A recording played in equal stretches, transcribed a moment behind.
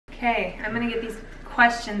Okay, I'm gonna get these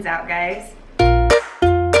questions out, guys. I'm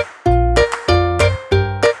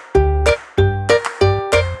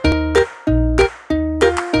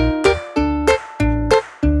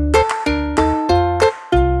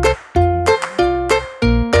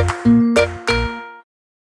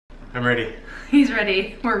ready. He's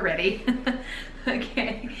ready. We're ready.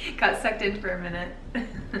 Okay, got sucked in for a minute.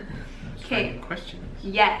 Okay. Questions.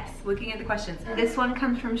 Yes, looking at the questions. This one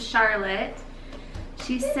comes from Charlotte.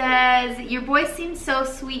 She says, your boys seem so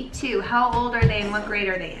sweet too. How old are they and what grade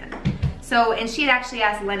are they in? So, and she had actually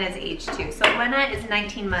asked Lena's age too. So Lena is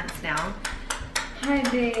 19 months now. Hi,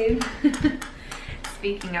 babe.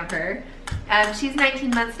 Speaking of her. She's 19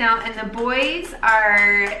 months now, and the boys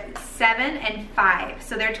are 7 and 5.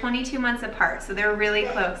 So they're 22 months apart. So they're really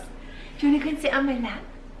close. Do you want to come sit on my lap?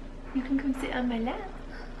 You can come sit on my lap.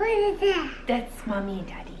 What is that? That's mommy and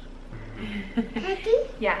daddy. Daddy?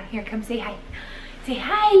 Yeah, here, come say hi. Say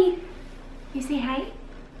hi. You say hi?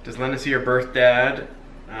 Does Lena see her birth dad?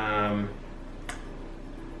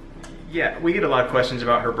 Yeah, we get a lot of questions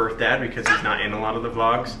about her birth dad because he's not in a lot of the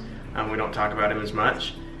vlogs. We don't talk about him as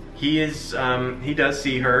much. He does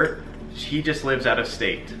see her. He just lives out of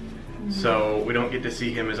state. So we don't get to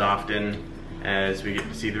see him as often as we get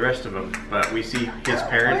to see the rest of them. But we see his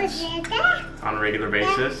parents on a regular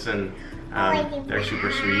basis, and they're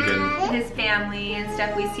super sweet. And his family and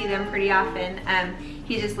stuff, we see them pretty often.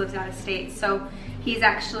 He just lives out of state. So he's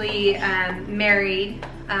actually married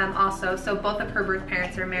also. So both of her birth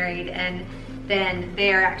parents are married, and then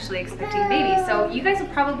they're actually expecting babies. So you guys will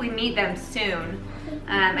probably meet them soon.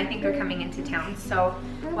 I think they're coming into town. So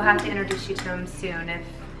we'll have to introduce you to them soon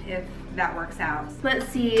if that works out. Let's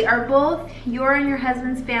see, are both your and your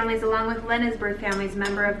husband's families, along with Lena's birth families,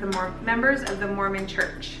 members of the Mormon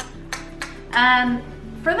Church?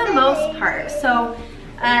 For the most part. So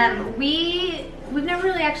we've never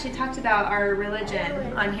really actually talked about our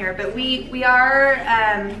religion on here, but we are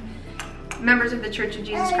members of the Church of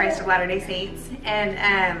Jesus Christ of Latter-day Saints, and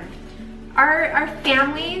our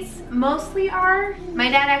families mostly are. My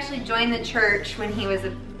dad actually joined the church when he was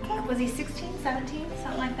he 16, 17,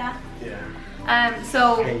 something like that? yeah.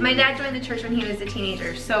 So my dad joined the church when he was a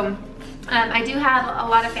teenager. So I do have a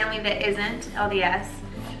lot of family that isn't LDS,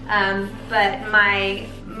 but my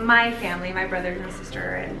family, my brother and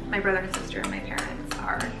sister and my parents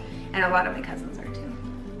are, and a lot of my cousins are too.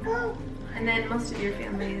 And then most of your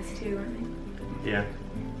family is too, aren't they? Yeah.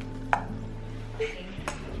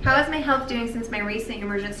 How is my health doing since my recent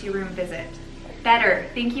emergency room visit? Better,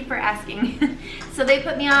 thank you for asking. So they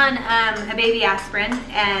put me on a baby aspirin,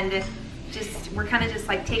 and we're kind of just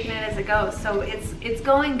like taking it as it goes. So it's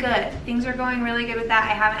going good. Things are going really good with that.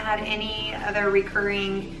 I haven't had any other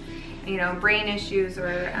recurring, brain issues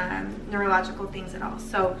or neurological things at all.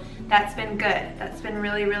 So that's been good. That's been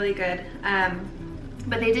really, really good.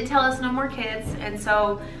 But they did tell us no more kids, and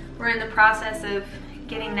so we're in the process of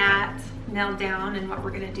getting that nailed down and what we're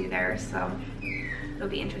gonna do there. So it'll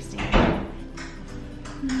be interesting.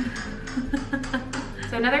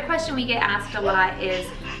 So another question we get asked a lot is,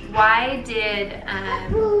 why did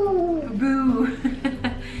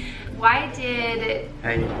why did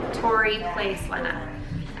Tori place Lena?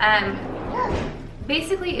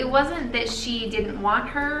 Basically, it wasn't that she didn't want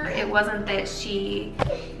her. It wasn't that she,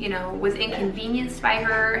 was inconvenienced by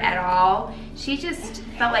her at all. She just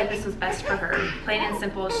felt like this was best for her, plain and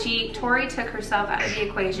simple. Tori took herself out of the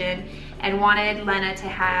equation and wanted Lena to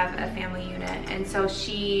have a family unit. And so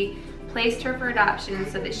she placed her for adoption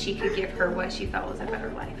so that she could give her what she felt was a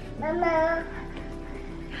better life. Mama.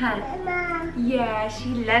 Huh? Mama. Yeah, she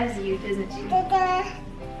loves you, doesn't she?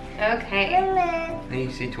 Okay. Mama. Hey,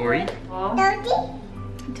 you see Tori? Daddy.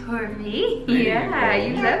 Tori? Yeah,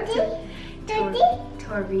 you love to.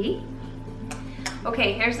 Tori.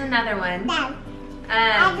 Okay, here's another one.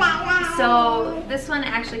 So this one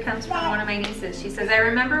actually comes from one of my nieces. She says, I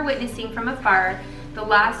remember witnessing from afar the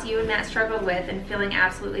loss you and Matt struggled with and feeling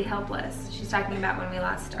absolutely helpless. She's talking about when we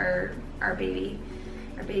lost our baby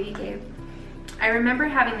Gabe. I remember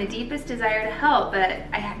having the deepest desire to help, but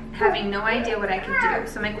having no idea what I could do.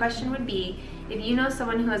 So my question would be, if you know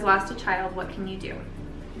someone who has lost a child, what can you do?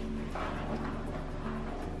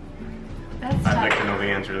 That's tough. I'd like to know the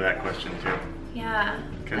answer to that question too. Yeah,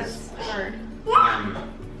 that's hard.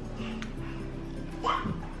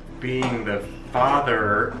 Being the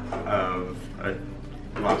father of a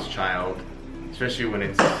lost child, especially when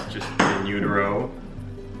it's just in utero,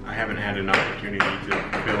 I haven't had an opportunity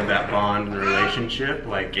to build that bond and relationship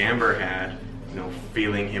like Amber had,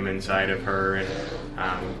 feeling him inside of her and,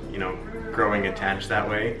 growing attached that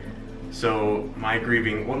way. So my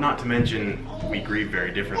grieving, well, not to mention we grieve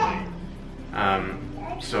very differently.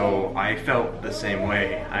 So I felt the same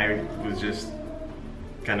way. I was just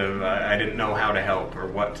kind of, I didn't know how to help or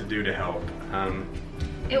what to do to help.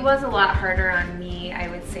 It was a lot harder on me, I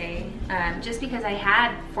would say, just because I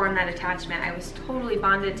had formed that attachment. I was totally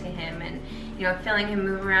bonded to him, and feeling him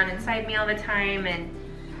move around inside me all the time.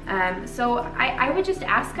 And so I would just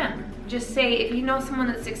ask him, just say, if you know someone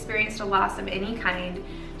that's experienced a loss of any kind,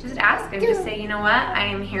 just ask him, just say, you know what, I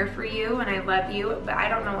am here for you and I love you, but I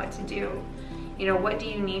don't know what to do. What do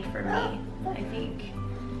you need from me? I think.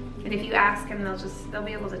 And if you ask him, they'll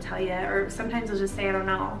be able to tell you, or sometimes they'll just say, I don't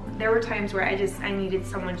know. There were times where I needed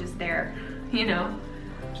someone just there,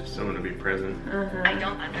 Just someone to be present. I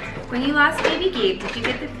don't understand. When you lost baby Gabe, did you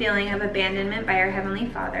get the feeling of abandonment by our Heavenly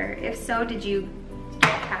Father? If so, did you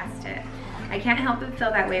get past it? I can't help but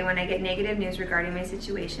feel that way when I get negative news regarding my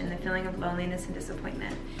situation, the feeling of loneliness and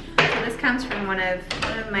disappointment. So this comes from one of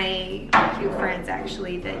my cute friends,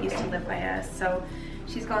 actually, that used to live by us. So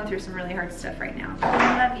she's going through some really hard stuff right now.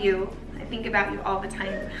 I love you. I think about you all the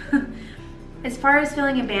time. As far as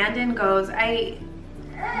feeling abandoned goes,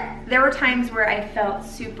 there were times where I felt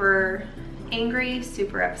super angry,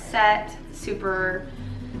 super upset, super,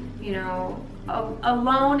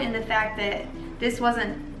 alone in the fact that this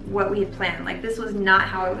wasn't what we had planned. Like, this was not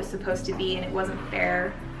how it was supposed to be, and it wasn't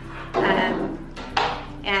fair. And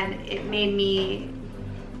it made me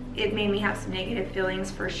have some negative feelings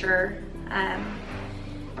for sure.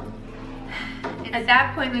 At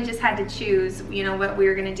that point, we just had to choose, what we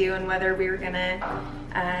were going to do, and whether we were going to,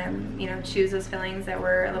 choose those feelings that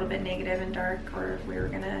were a little bit negative and dark, or if we were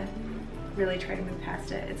going to really try to move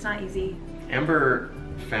past it. It's not easy. Amber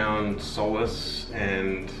found solace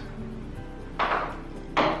and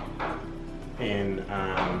in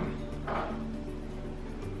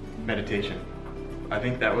meditation. I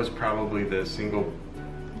think that was probably the single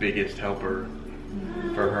biggest helper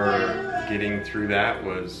for her getting through that.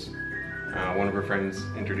 Was one of her friends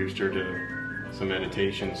introduced her to some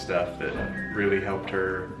meditation stuff that really helped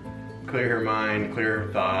her clear her mind, clear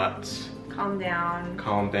her thoughts, calm down,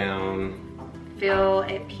 feel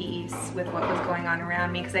at peace with what was going on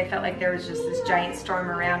around me, because I felt like there was just this giant storm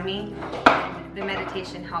around me. The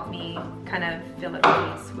meditation helped me kind of feel at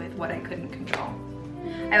peace with what I couldn't control.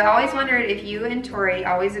 I've always wondered if you and Tori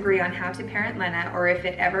always agree on how to parent Lena, or if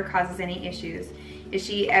it ever causes any issues. Is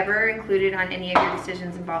she ever included on any of your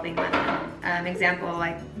decisions involving Lena? Example,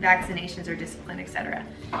 like vaccinations or discipline, etc.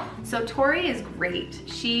 So Tori is great.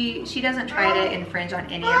 She doesn't try to infringe on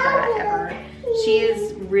any of that ever. She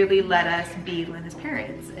has really let us be Lena's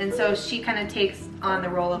parents. And so she kind of takes on the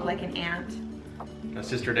role of like an aunt. A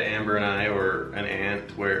sister to Amber and I, or an aunt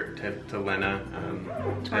to Lena.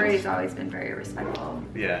 Tori has always been very respectful.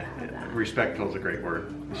 Yeah, respectful is a great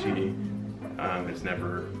word. She has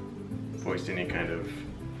never voiced any kind of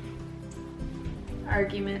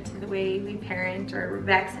argument to the way we parent, or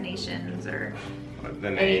vaccinations, or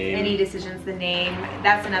the name. Any decisions. The name,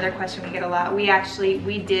 that's another question we get a lot. We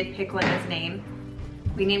did pick Lena's name.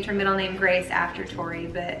 We named her middle name Grace after Tori,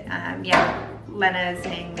 but yeah, Lena's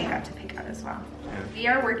name we got to pick out as well. Yeah. We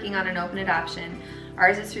are working on an open adoption.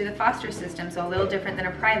 Ours is through the foster system, so a little different than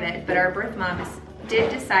a private, but our birth mom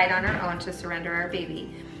did decide on her own to surrender our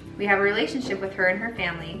baby. We have a relationship with her and her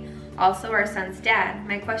family, also our son's dad.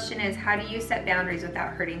 My question is, how do you set boundaries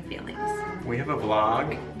without hurting feelings? We have a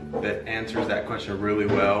vlog that answers that question really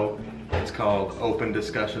well. It's called Open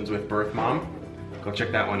Discussions with Birth Mom. Go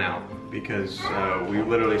check that one out, because we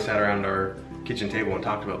literally sat around our kitchen table and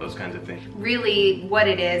talked about those kinds of things. Really, what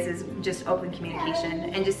it is just open communication,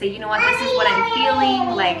 and just say, you know what, this is what I'm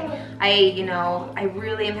feeling, like I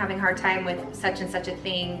really am having a hard time with such and such a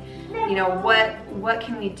thing. What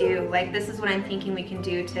can we do? Like, this is what I'm thinking we can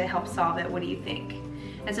do to help solve it. What do you think?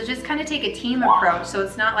 And so just kind of take a team approach. So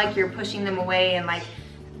it's not like you're pushing them away and like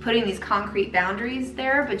putting these concrete boundaries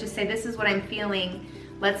there, but just say, this is what I'm feeling,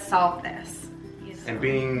 let's solve this. And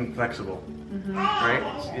being flexible. Mm-hmm. Right?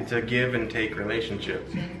 It's a give and take relationship.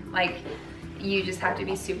 Like, you just have to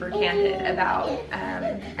be super candid about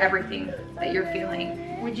everything that you're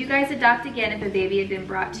feeling. Would you guys adopt again if a baby had been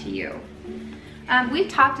brought to you? We've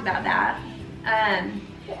talked about that.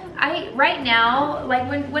 Right now, like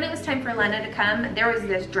when it was time for Lena to come, there was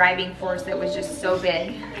this driving force that was just so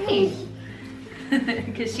big.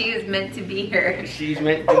 Because she is meant to be here. She's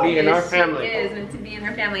meant to be in our family. She is meant to be in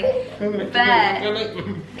our family. But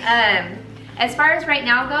as far as right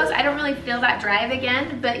now goes, I don't really feel that drive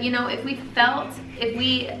again. But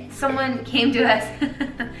if someone came to us,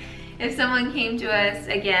 if someone came to us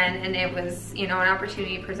again and it was, an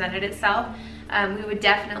opportunity presented itself, we would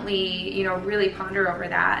definitely, really ponder over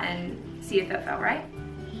that and see if that felt right.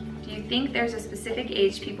 Do you think there's a specific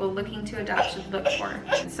age people looking to adopt should look for?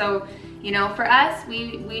 So, you know, for us,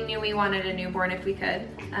 we knew we wanted a newborn if we could.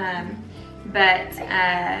 But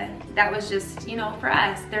that was just, you know, for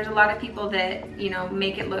us. There's a lot of people that, you know,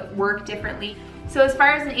 make it work differently. So as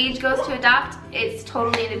far as an age goes to adopt, it's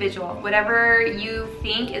totally individual. Whatever you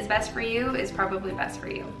think is best for you is probably best for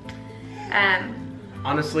you.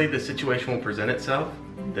 Honestly, the situation will present itself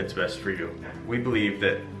that's best for you. We believe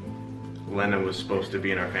that Lena was supposed to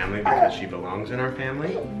be in our family because she belongs in our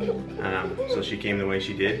family. So she came the way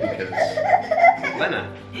she did because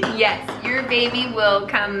Lena. Yes, your baby will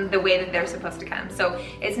come the way that they're supposed to come. So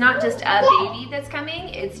it's not just a baby that's coming,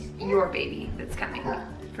 it's your baby that's coming,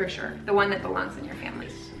 for sure. The one that belongs in your family.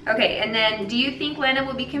 Okay, and then do you think Lena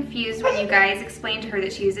will be confused when you guys explain to her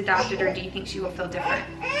that she is adopted, or do you think she will feel different?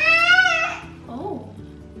 Oh,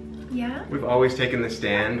 yeah? We've always taken the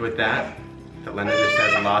stand with that Lena just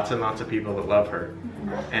has lots and lots of people that love her.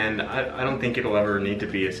 And I don't think it'll ever need to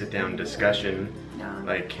be a sit-down discussion. No.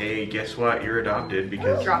 Like, hey, guess what? You're adopted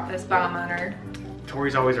because drop this bomb on her.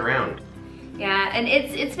 Tori's always around. Yeah, and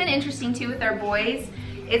it's been interesting too with our boys.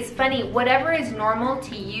 It's funny, whatever is normal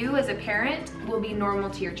to you as a parent will be normal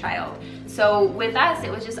to your child. So with us,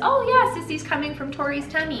 it was just, oh yeah, Sissy's coming from Tori's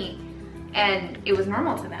tummy. And it was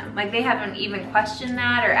normal to them. Like, they haven't even questioned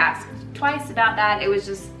that or asked twice about that. It was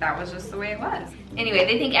just, that was just the way it was. Anyway,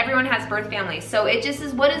 they think everyone has birth families. So it just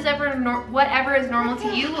is whatever is normal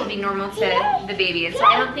to you will be normal to the baby. And so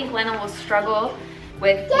I don't think Lena will struggle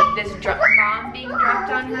with this bomb being dropped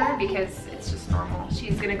on her because it's just normal.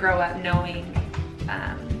 She's gonna grow up knowing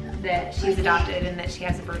that she's adopted and that she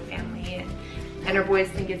has a birth family. And her boys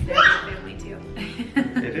think it's their birth family too.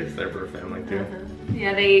 It is their birth family too.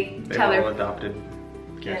 Yeah, they've all adopted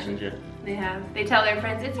Kirsten's, yeah. They have. They tell their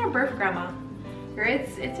friends, it's our birth grandma, or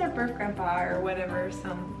it's our birth grandpa, or whatever.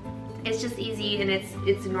 So it's just easy and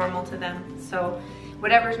it's normal to them. So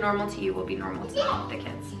whatever's normal to you will be normal to the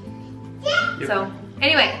kids. Yep. So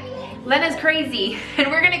anyway, Lena's crazy and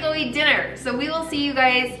we're gonna go eat dinner. So we will see you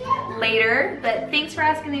guys later. But thanks for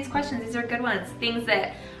asking these questions. These are good ones. Things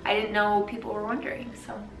that I didn't know people were wondering.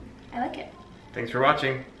 So I like it. Thanks for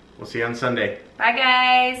watching. We'll see you on Sunday. Bye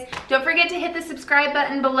guys. Don't forget to hit the subscribe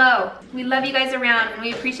button below. We love you guys around and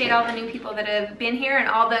we appreciate all the new people that have been here and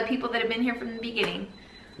all the people that have been here from the beginning.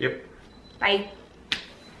 Yep. Bye.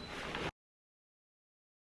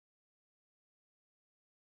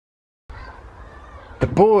 The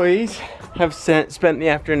boys have spent the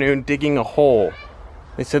afternoon digging a hole.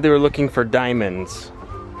 They said they were looking for diamonds.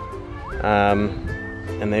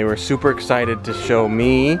 And they were super excited to show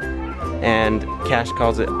me, and Cash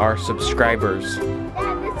calls it our subscribers,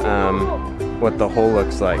 what the hole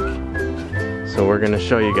looks like. So we're gonna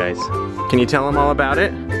show you guys. Can you tell them all about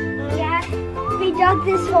it? Yeah, we dug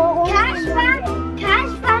this hole. Cash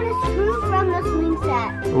found a screw from the swing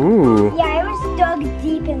set. Ooh. Yeah, it was dug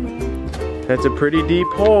deep in there. That's a pretty deep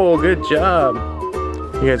hole. Good job.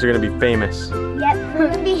 You guys are gonna be famous. Yep, we're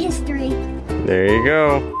gonna be history. There you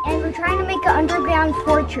go. And we're trying to make an underground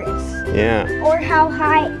fortress. Yeah. Or how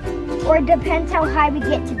high, or it depends how high we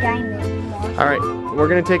get to diamond. All right, we're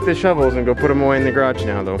gonna take the shovels and go put them away in the garage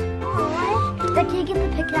now, though. Alright. Can you get the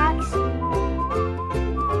pickaxe?